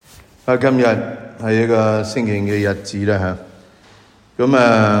今日係一個星期嘅日子啦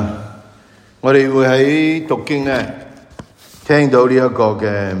嚇，我哋會喺讀經咧聽到呢一個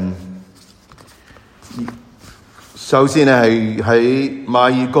嘅，首先咧係喺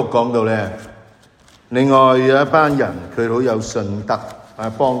馬爾谷講到咧，另外有一班人佢好有信德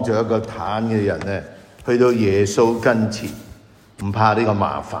幫助一個癱嘅人咧，去到耶穌跟前，唔怕呢個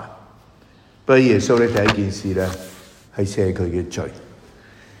麻煩。不過耶穌咧第一件事咧係赦佢嘅罪。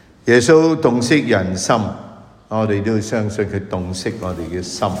耶穌洞悉人心，我哋都要相信佢洞悉我哋嘅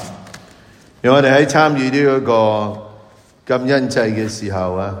心。讓我哋喺參與呢一個感恩祭嘅時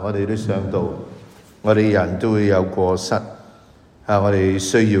候我哋都想到我哋人都會有過失我哋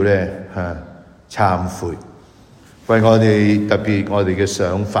需要咧懺悔，為我哋特別我哋嘅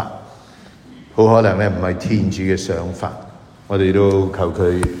想法，好可能咧唔係天主嘅想法，我哋都求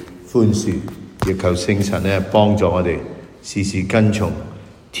佢寬恕，亦求聖神咧幫助我哋時時跟從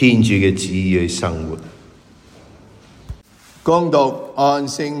天主嘅旨意去生活。恭讀按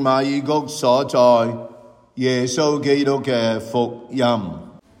聖馬爾谷所載耶穌基督嘅福音。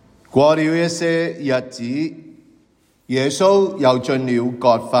過了一些日子，耶穌又進了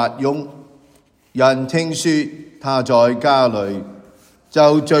葛法翁，人聽說他在家裏，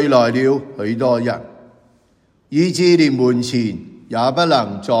就聚來了許多人，以致連門前也不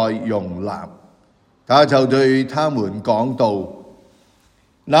能再容納。他就對他們講道。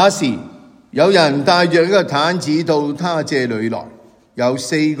那時有人帶着一個癱子到他這裏來，有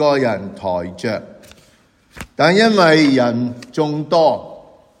4個人抬着，但因為人眾多，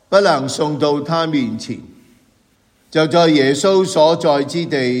不能送到他面前，就在耶穌所在之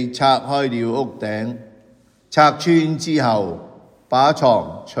地拆開了屋頂，拆穿之後，把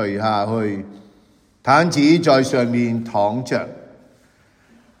床除下去，癱子在上面躺着。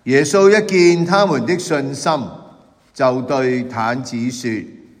耶穌一見他們的信心，就對癱子說：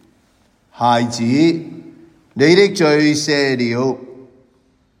孩子，你的罪赦了。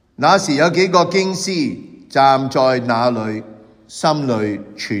那時有幾個經師站在那裏，心裏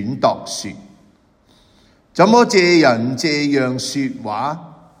揣度說：怎麼這人這樣說話？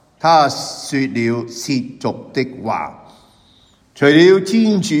他說了褻瀆的話。除了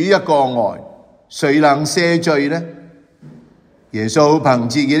天主一個外，誰能赦罪呢？耶穌憑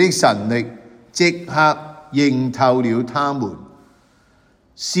自己的神力，即刻認透了他們，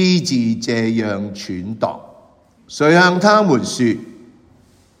私自這樣揣度。遂向他們說：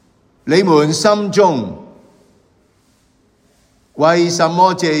你們心中為什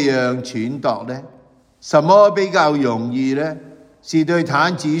麼這樣揣度呢？什麼比較容易呢？是對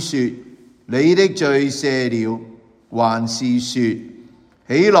癱子說：你的罪赦了，還是說：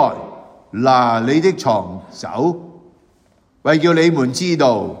起來，拿你的床走？為叫你們知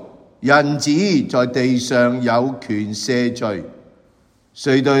道，人子在地上有權赦罪。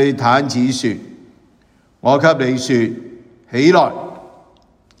遂對癱子說：我給你說，起來，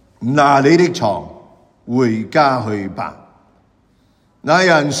拿你的床回家去吧。那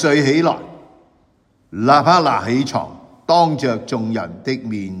人遂起來，立刻拿起床，當着眾人的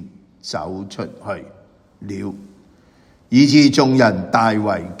面走出去了，以致眾人大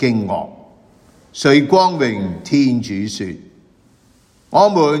為驚愕。遂光榮天主說：我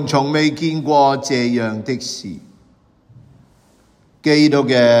們從未見過這樣的事。基督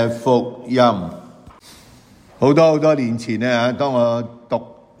嘅福音。好多年前咧，當我讀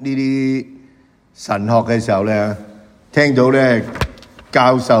呢啲神學嘅時候咧，聽到咧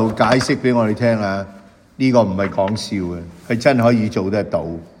教授解釋俾我哋聽呢個唔係講笑嘅，係真可以做得到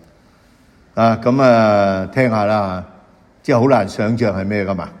聽下啦，即係好難想像係咩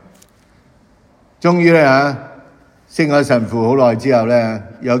噶嘛。終於咧升咗神父好耐之後咧，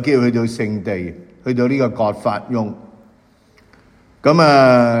有機會去到聖地，去到呢個葛法翁。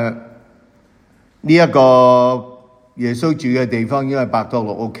呢一個耶穌住嘅地方應該係伯多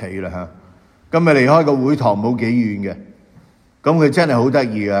祿屋企啦嚇。咁離開個會堂冇幾遠嘅。咁佢真係好得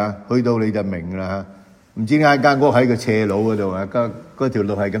意去到你就明啦。唔知點解間屋喺個斜路嗰度嗰條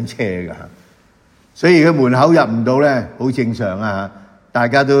路係咁斜㗎。所以佢門口入唔到咧，好正常大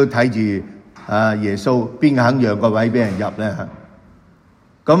家都睇住耶穌邊個肯讓個位俾人入咧嚇。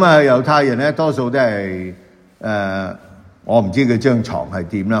猶太人咧多數都係我唔知佢張床係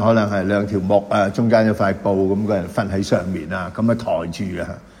點啦，可能係兩條木中間有塊布咁，個人瞓喺上面抬住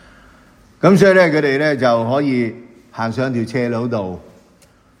咁所以咧佢哋咧就可以行上條斜路度。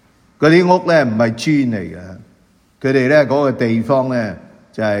嗰啲屋咧唔係磚嚟嘅，佢哋咧嗰個地方咧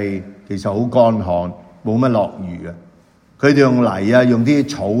就係其實好乾旱，冇乜落雨嘅。佢哋用泥用啲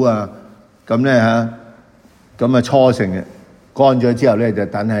草咁咧搓成嘅，乾咗之後咧就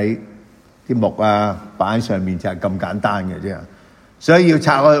等喺啲木擺喺上面，就係咁簡單嘅啫。所以要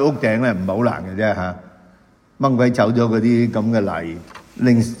拆開屋頂咧，唔係好難嘅啫嚇。掹鬼走咗嗰啲咁嘅泥，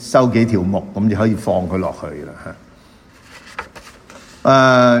另收幾條木，咁就可以放佢落去啦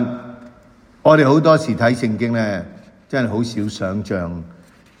嚇。我哋好多時睇聖經咧，真係好少想像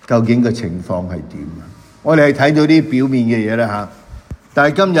究竟個情況係點。我哋係睇到啲表面嘅嘢啦嚇，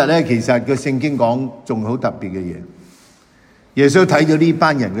但係今日咧，其實個聖經講仲好特別嘅嘢。耶穌睇到呢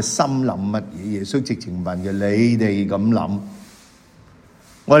班人嘅心諗乜嘢？耶穌直情問嘅：你哋咁諗，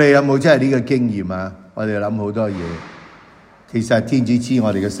我哋有冇真係呢個經驗啊？我哋諗好多嘢，其實天主知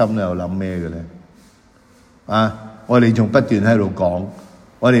我哋嘅心有諗咩嘅咧？我哋仲不斷喺度講，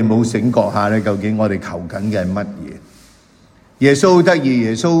我哋冇醒覺下咧，究竟我哋求緊嘅係乜嘢？耶穌好得意，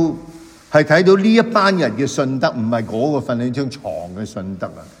耶穌係睇到呢一班人嘅信德，唔係嗰個瞓喺張床嘅信德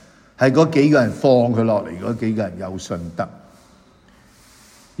啊，係嗰幾個人放佢落嚟嗰幾個人有信德。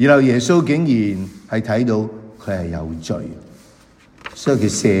然後耶穌竟然係睇到佢係有罪，所以佢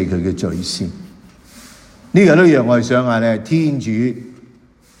赦佢嘅罪先。呢個都讓我哋想下咧，天主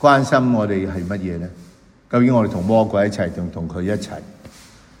關心我哋係乜嘢咧？究竟我哋同魔鬼一齊定同佢一齊？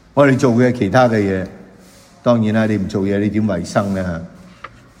我哋做嘅其他嘅嘢，當然啦，你唔做嘢，你點維生咧嚇？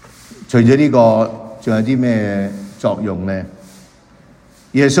除咗呢個，仲有啲咩作用咧？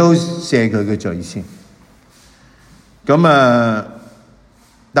耶穌赦佢嘅罪先。咁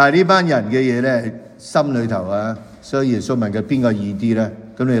但係呢班人嘅嘢咧，心裏頭啊，所以耶穌問佢邊個易啲咧？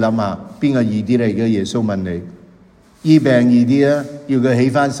咁你諗下，邊個易啲咧？而家耶穌問你，醫病易啲啊，要佢起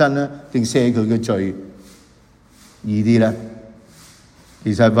翻身啦，定赦佢嘅罪易啲咧？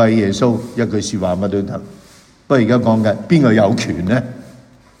其實為耶穌一句説話乜都得。不過而家講緊邊個有權咧？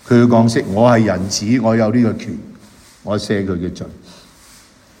佢嘅講釋，我係人子，我有呢個權，我赦佢嘅罪。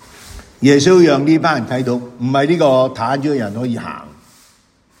耶穌讓呢班人睇到，唔係呢個癱咗嘅人可以行，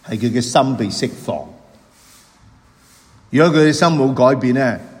係佢嘅心被釋放。如果佢嘅心冇改變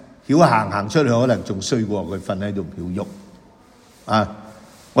咧，曉行出去，可能仲衰過佢瞓喺度唔曉喐。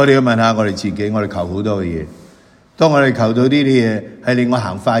我哋要問下我哋自己，我哋求好多嘅嘢。當我哋求到呢啲嘢，係令我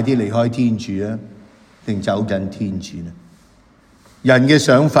行快啲離開天主啊，定走緊天主呢？人嘅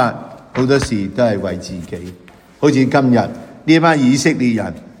想法好多時都係為自己。好似今日呢班以色列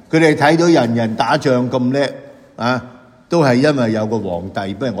人，佢哋睇到人人打仗咁叻都係因為有個皇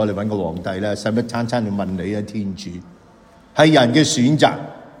帝。不如我哋揾個皇帝啦，使乜餐餐去問你啊？天主係人嘅選擇，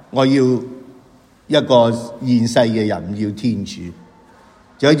我要一個現世嘅人，要天主。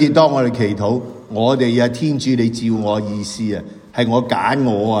就好似當我哋祈禱，我哋天主，你照我意思啊，係我揀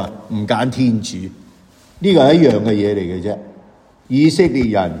我啊，唔揀天主。呢個係一樣嘅嘢嚟嘅啫。以色列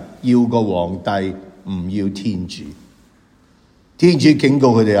人要個皇帝，唔要天主。天主警告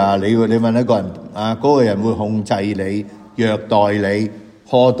佢哋啊，你問一個人嗰個人會控制你、虐待你、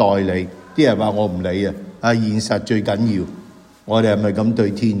苛待你。啲人話我唔理啊，現實最緊要。我哋係咪咁對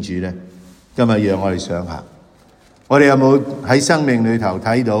天主咧？今日讓我哋想下，我哋有冇喺生命裏頭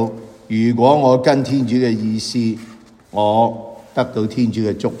睇到，如果我跟天主嘅意思，我得到天主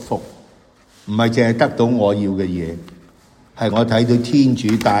嘅祝福，唔係淨係得到我要嘅嘢，係我睇到天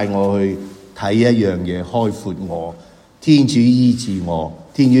主帶我去睇一樣嘢，開闊我，天主醫治我，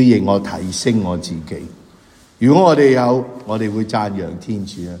天主令我提升我自己。如果我哋有，我哋會讚揚天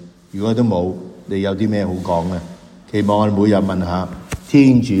主啊；如果都冇，你有啲咩好講咧？期望我哋每日問下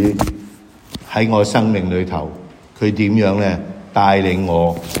天主喺我生命裏頭，佢點樣咧帶領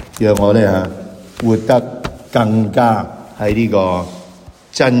我，讓我咧活得更加喺呢個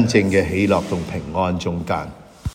真正嘅喜樂同平安中間。